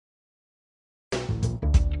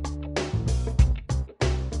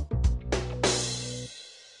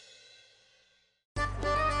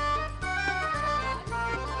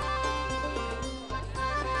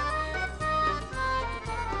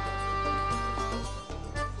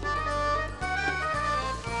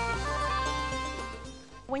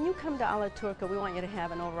come to A La Turka, we want you to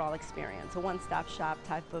have an overall experience, a one-stop shop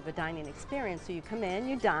type of a dining experience. So you come in,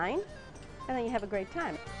 you dine, and then you have a great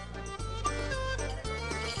time.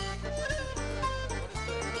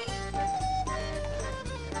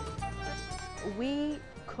 We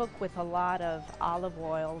cook with a lot of olive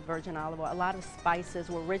oil, virgin olive oil, a lot of spices.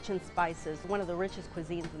 We're rich in spices, one of the richest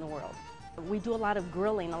cuisines in the world. We do a lot of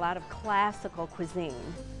grilling, a lot of classical cuisine.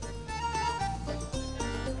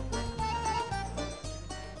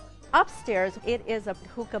 Upstairs, it is a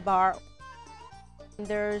hookah bar.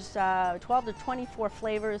 There's 12 to 24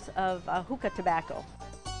 flavors of hookah tobacco.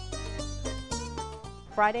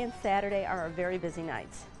 Friday and Saturday are our very busy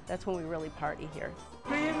nights. That's when we really party here.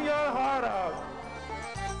 Scream your heart out.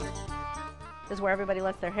 This is where everybody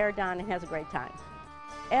lets their hair down and has a great time.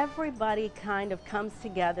 Everybody kind of comes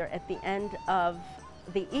together at the end of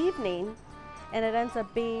the evening, and it ends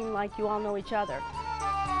up being like you all know each other.